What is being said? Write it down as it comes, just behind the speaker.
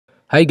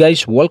Hi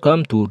guys,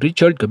 welcome to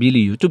Richard Cabile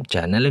YouTube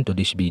channel. In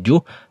today's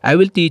video, I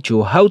will teach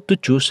you how to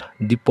choose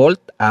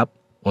default app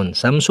on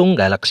Samsung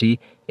Galaxy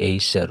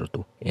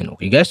A02. And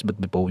okay guys,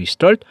 but before we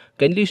start,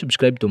 kindly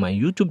subscribe to my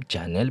YouTube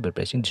channel by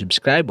pressing the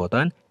subscribe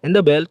button and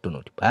the bell to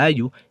notify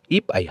you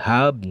if I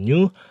have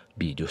new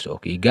videos.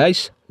 Okay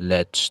guys,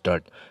 let's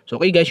start. So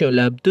okay guys,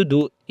 you'll have to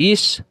do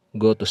is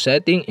go to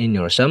setting in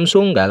your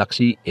Samsung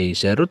Galaxy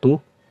A02.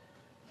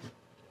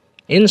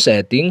 In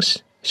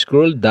settings,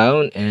 scroll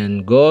down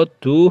and go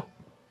to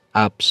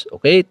apps.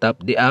 Okay, tap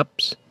the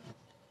apps.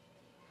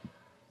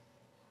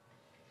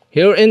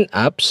 Here in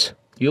apps,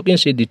 you can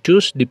see the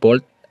choose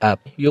default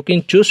app. You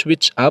can choose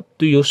which app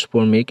to use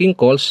for making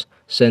calls,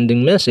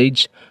 sending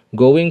message,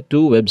 going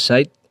to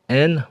website,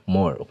 and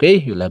more. Okay,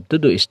 you'll have to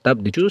do is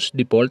tap the choose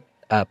default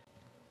app.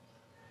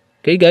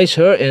 Okay guys,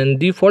 here in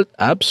default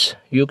apps,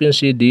 you can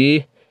see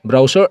the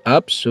browser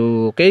apps.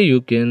 So okay,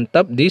 you can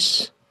tap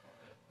this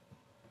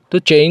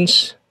to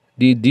change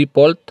the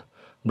default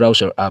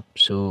browser app.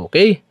 So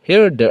okay,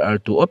 here there are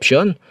two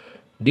options,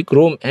 the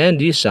Chrome and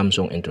the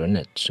Samsung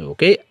Internet. So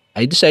okay,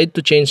 I decide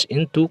to change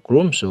into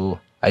Chrome. So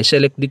I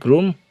select the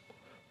Chrome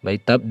by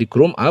tap the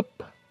Chrome app.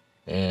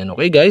 And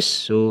okay guys,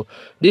 so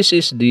this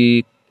is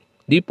the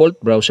default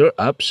browser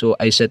app. So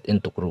I set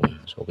into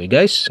Chrome. So okay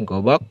guys,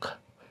 go back.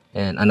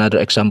 And another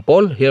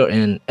example here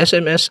in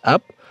SMS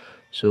app.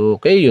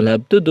 So okay, you'll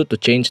have to do to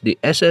change the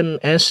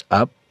SMS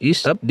app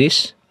is tap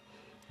this.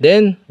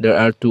 Then there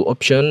are two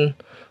options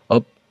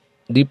of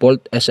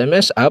default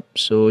SMS app.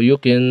 So you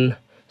can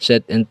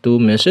set into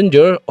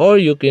Messenger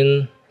or you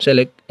can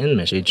select in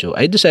Message. So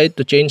I decide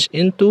to change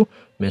into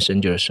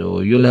Messenger. So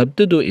you'll have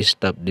to do is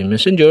tap the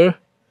Messenger.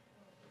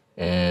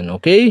 And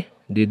okay,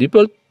 the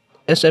default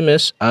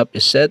SMS app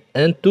is set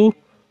into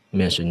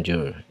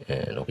Messenger.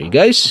 And okay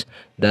guys,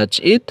 that's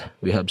it.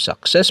 We have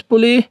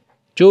successfully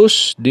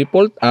chose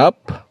default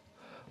app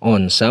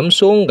on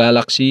Samsung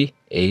Galaxy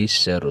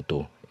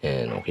A02.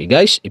 And okay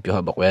guys, if you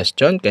have a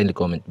question, kindly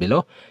comment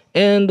below.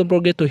 And don't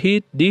forget to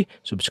hit the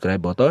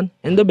subscribe button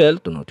and the bell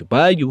to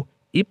notify you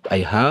if I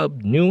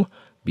have new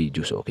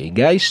videos. Okay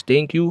guys,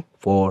 thank you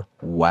for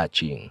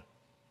watching.